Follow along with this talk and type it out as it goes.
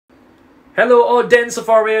Hello all Den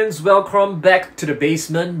Safarians, welcome back to the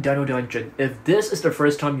basement Dino Dungeon. If this is the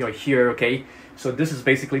first time you're here, okay, so this is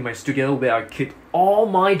basically my studio where I keep all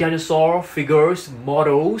my dinosaur figures,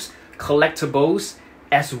 models, collectibles,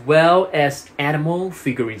 as well as animal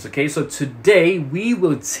figurines, okay. So today we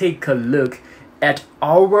will take a look at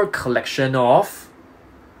our collection of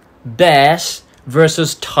bears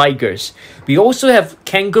versus tigers. We also have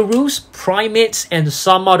kangaroos, primates, and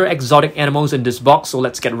some other exotic animals in this box, so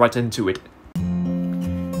let's get right into it.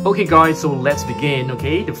 Okay guys, so let's begin,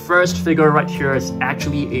 okay? The first figure right here is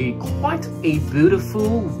actually quite a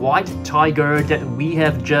beautiful white tiger that we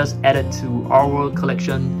have just added to our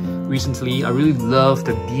collection recently. I really love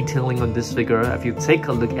the detailing on this figure. If you take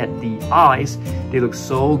a look at the eyes, they look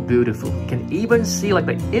so beautiful. You can even see like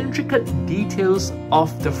the intricate details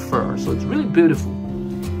of the fur, so it's really beautiful.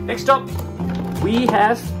 Next up, we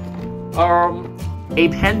have a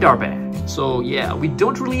panda bear. So yeah, we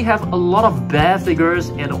don't really have a lot of bear figures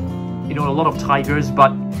and a lot of tigers,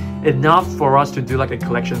 but enough for us to do like a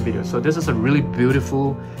collection video. So this is a really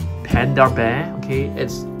beautiful panda bear, okay?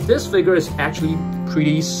 This figure is actually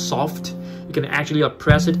pretty soft. You can actually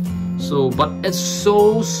press it, but it's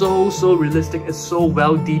so realistic. It's so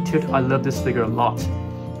well detailed. I love this figure a lot.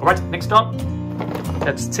 All right, next up,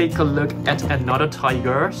 let's take a look at another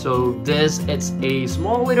tiger. So this is a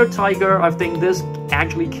small little tiger. I think this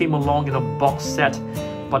actually came along in a box set,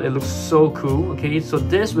 but it looks so cool, okay? So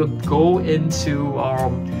this will go into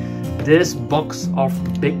this box of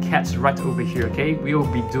big cats right over here, okay? We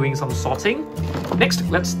will be doing some sorting. Next,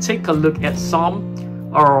 let's take a look at some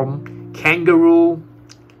kangaroo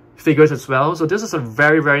figures as well. So this is a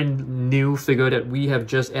very new figure that we have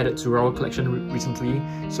just added to our collection recently.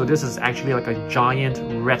 So this is actually like a giant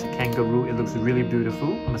red kangaroo. It looks really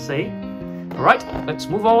beautiful, I must say. All right, let's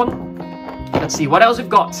move on. Let's see what else we've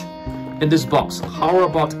got in this box. How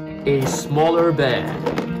about a smaller bear?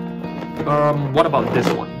 What about this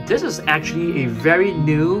one? This is actually a very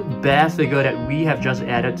new bear figure that we have just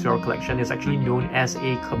added to our collection. It's actually known as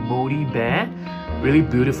a Komodo bear. Really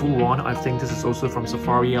beautiful one. I think this is also from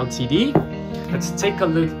Safari Ltd. Let's take a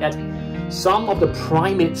look at some of the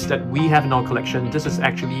primates that we have in our collection. This is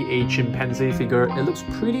actually a chimpanzee figure. It looks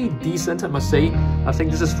pretty decent, I must say. I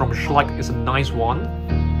think this is from Schleich. It's a nice one.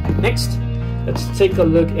 Next, let's take a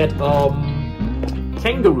look at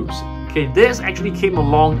kangaroos. Okay, this actually came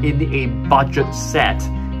along in a budget set,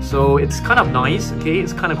 so it's kind of nice. Okay,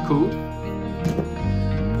 it's kind of cool.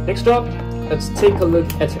 Next up, let's take a look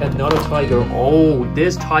at another tiger. Oh,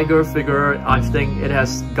 this tiger figure, I think it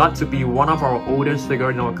has got to be one of our oldest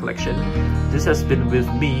figures in our collection. This has been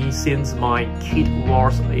with me since my kid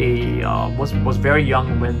was very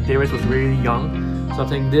young, when Darius was really young. So I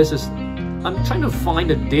think this is, I'm trying to find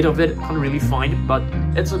the date of it, can't really find it, but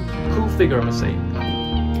it's a cool figure, I must say.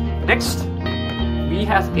 Next, we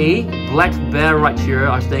have a black bear right here.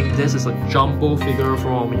 I think this is a jumbo figure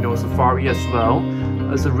from Safari as well.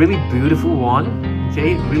 It's a really beautiful one.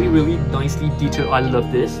 Okay, really nicely detailed. I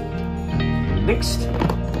love this. Next,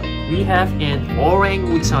 we have an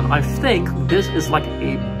orangutan. I think this is like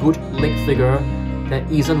a bootleg figure that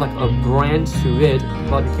isn't like a brand to it,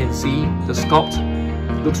 but you can see the sculpt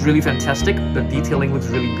looks really fantastic. The detailing looks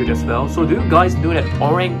really good as well. So do you guys know that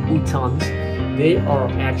orangutans, they are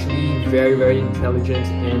actually very intelligent,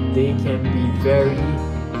 and they can be very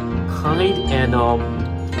kind and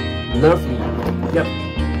lovely. Yep.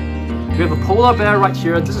 We have a polar bear right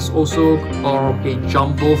here. This is also a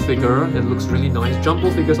jumbo figure that looks really nice. Jumbo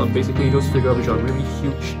figures are basically those figures which are really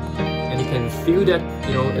huge, and you can feel that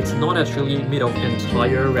it's not actually made of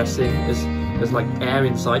entire resin. There's like air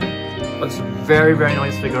inside, but it's a very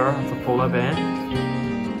nice figure of a polar bear.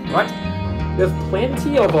 Right, we have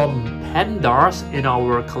plenty of pandas in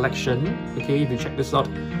our collection. Okay, if you check this out,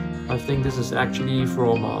 I think this is actually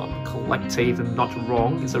from Collective, if I'm not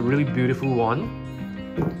wrong. It's a really beautiful one.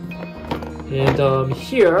 And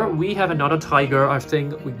here we have another tiger. I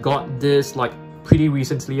think we got this like pretty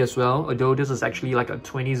recently as well, although this is actually like a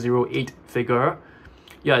 2008 figure.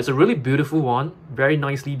 Yeah, it's a really beautiful one, very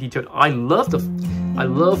nicely detailed. I love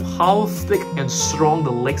how thick and strong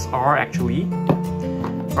the legs are actually.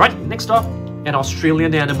 Alright, next up, an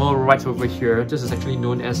Australian animal right over here. This is actually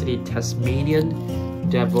known as a Tasmanian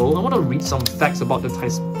devil. I want to read some facts about the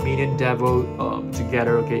Tasmanian devil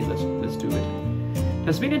together. Okay, let's do it.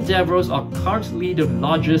 Tasmanian devils are currently the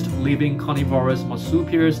largest living carnivorous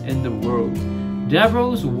marsupials in the world.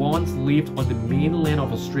 Devils once lived on the mainland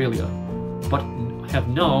of Australia, but have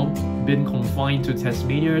now been confined to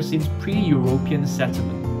Tasmania since pre-European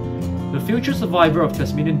settlement. The future survivor of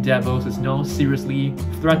Tasmanian devils is now seriously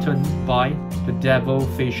threatened by the devil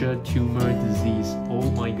facial tumor disease.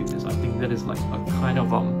 Oh my goodness, I think that is like a kind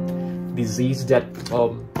of disease that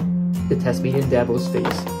the Tasmanian devil's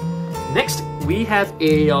face. Next, we have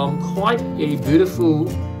a quite a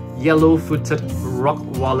beautiful yellow-footed rock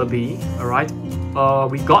wallaby. All right,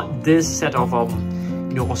 we got this set of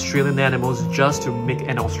you know, Australian animals just to make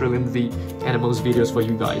an Australian animals videos for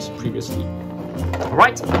you guys previously. All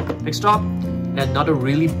right, next up, another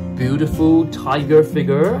really beautiful tiger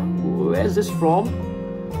figure. Where is this from?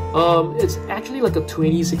 It's actually like a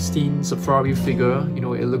 2016 safari figure. You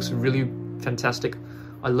know, it looks really fantastic.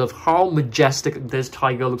 I love how majestic this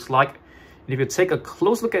tiger looks like. And if you take a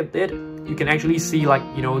close look at it, you can actually see, like,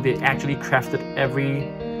 you know, they actually crafted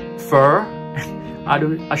every fur.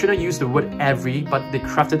 I shouldn't use the word every, but they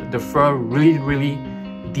crafted the fur really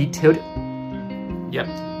detailed. Yeah,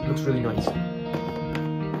 looks really nice.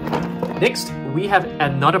 Next, we have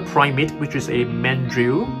another primate, which is a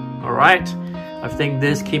mandrill. All right, I think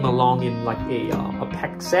this came along in like a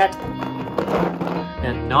pack set.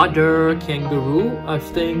 Another kangaroo. I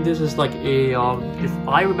think this is like a if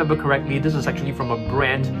I remember correctly, this is actually from a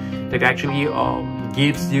brand that actually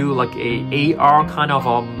gives you like a AR kind of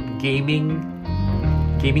gaming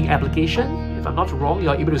application. If I'm not wrong,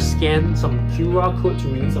 you're able to scan some QR code to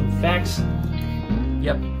read some facts.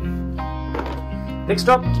 Yep. Next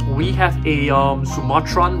up, we have a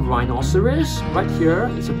Sumatran rhinoceros right here.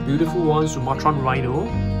 It's a beautiful one, Sumatran rhino.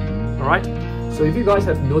 All right. So if you guys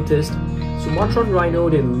have noticed, Sumatran rhino,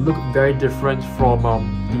 they look very different from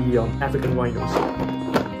the African rhinos,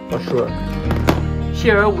 for sure.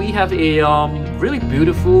 Here we have a really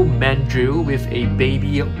beautiful mandrill with a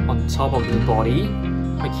baby on top of the body.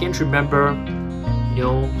 I can't remember, you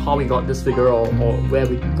know, how we got this figure or where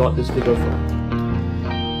we got this figure from.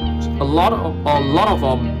 A lot of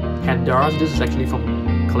pandas. This is actually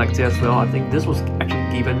from collector as well. I think this was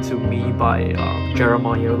actually given to me by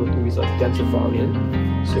Jeremiah, who is a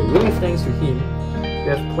dentistarian. So really thanks to him. We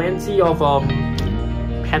have plenty of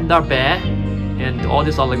panda bear, and all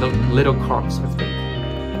these are like little cubs, I think.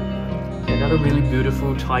 Another really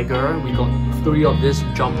beautiful tiger. We got 3 of these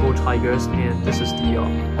jumbo tigers, and this is the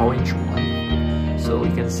orange one. So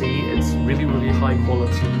you can see it's really high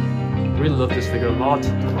quality. Really love this figure a lot.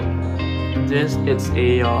 This it's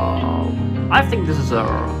a I think this is a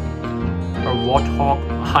warthog.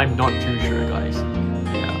 I'm not too sure, guys.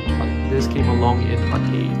 This came along in like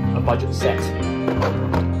a budget set.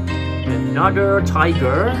 Another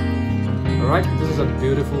tiger. Alright, this is a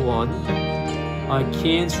beautiful one. I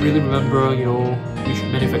can't really remember, you know, which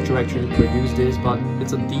manufacturer actually produced this, but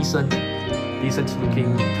it's a decent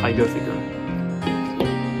looking tiger figure.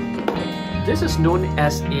 This is known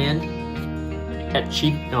as an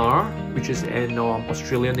echidna, which is an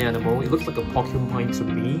Australian animal. It looks like a porcupine to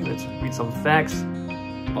me. Let's read some facts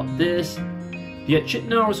about this. The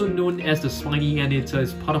echidna, also known as the spiny anteater,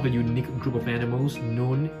 is part of a unique group of animals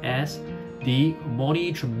known as the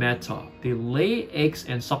Monotremata. They lay eggs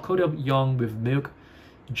and suckle their young with milk,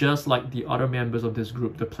 just like the other members of this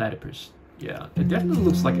group, the platypus. Yeah, it definitely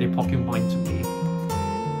looks like a porcupine to me.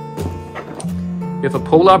 We have a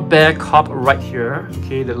polar bear cub right here.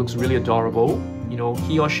 Okay, that looks really adorable. You know,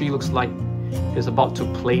 he or she looks like he's about to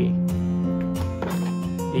play.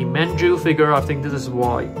 A mandrill figure. I think this is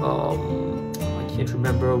why. I can't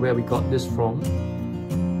remember where we got this from,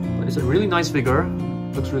 but it's a really nice figure.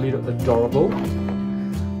 Looks really adorable.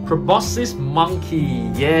 Proboscis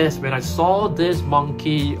monkey. Yes, when I saw this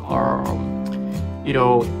monkey, you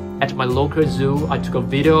know, at my local zoo, I took a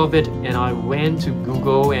video of it and I went to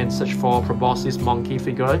Google and searched for proboscis monkey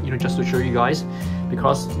figure, you know, just to show you guys,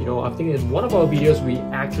 because, you know, I think in one of our videos we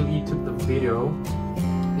actually took the video.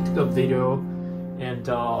 And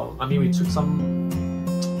I mean, we took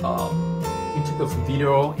the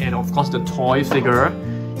video and of course the toy figure,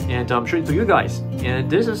 and I'm showing it to you guys. And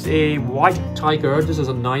this is a white tiger. This is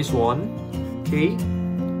a nice one. Okay,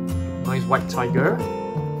 nice white tiger.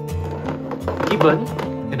 Gibbon,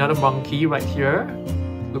 another monkey right here.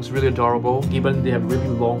 Looks really adorable. Gibbon, they have really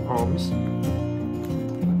long arms.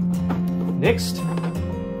 Next,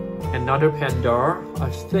 another panda. I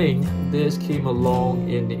think this came along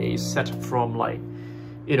in a set from, like,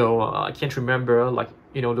 you know, I can't remember, like,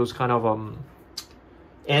 you know, those kind of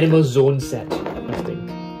Animal Zone set, I think.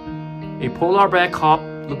 A polar bear cub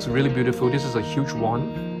looks really beautiful. This is a huge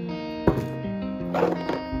one.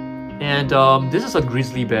 And this is a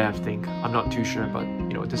grizzly bear, I think. I'm not too sure, but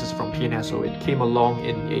you know, this is from PNSO. It came along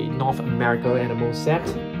in a North America animal set.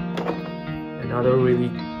 Another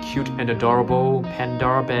really cute and adorable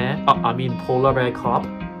panda bear. Polar bear cub.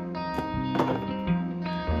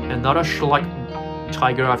 Another Schleich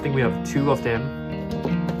tiger. I think we have 2 of them.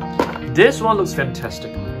 This one looks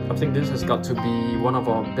fantastic. I think this has got to be one of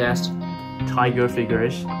our best tiger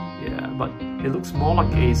figures. Yeah, but it looks more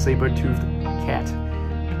like a saber-toothed cat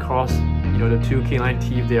because you know the two canine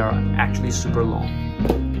teeth, they are actually super long.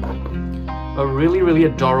 A really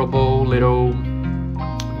adorable little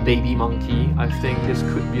baby monkey. I think this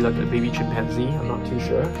could be like a baby chimpanzee, I'm not too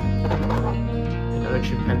sure. Another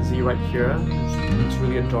chimpanzee right here. It's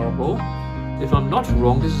really adorable. If I'm not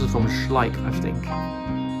wrong, this is from Schleich, I think.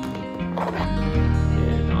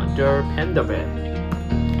 And under Panda bear.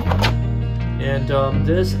 And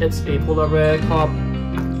this is a polar bear cub.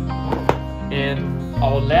 And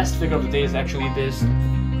our last figure of the day is actually this,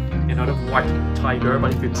 another white tiger.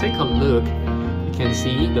 But if you take a look, you can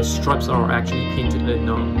see the stripes are actually painted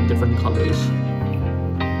in different colors.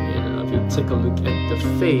 And if you take a look at the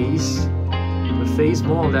face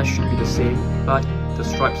more or less should be the same, but the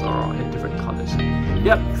stripes are in different colors.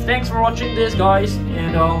 Yep, thanks for watching this, guys,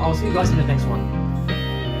 and I'll see you guys in the next one.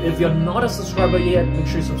 If you're not a subscriber yet, make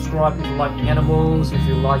sure you subscribe. If you like animals, if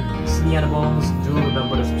you like sea animals, do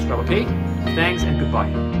remember to subscribe, okay? Thanks and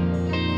goodbye.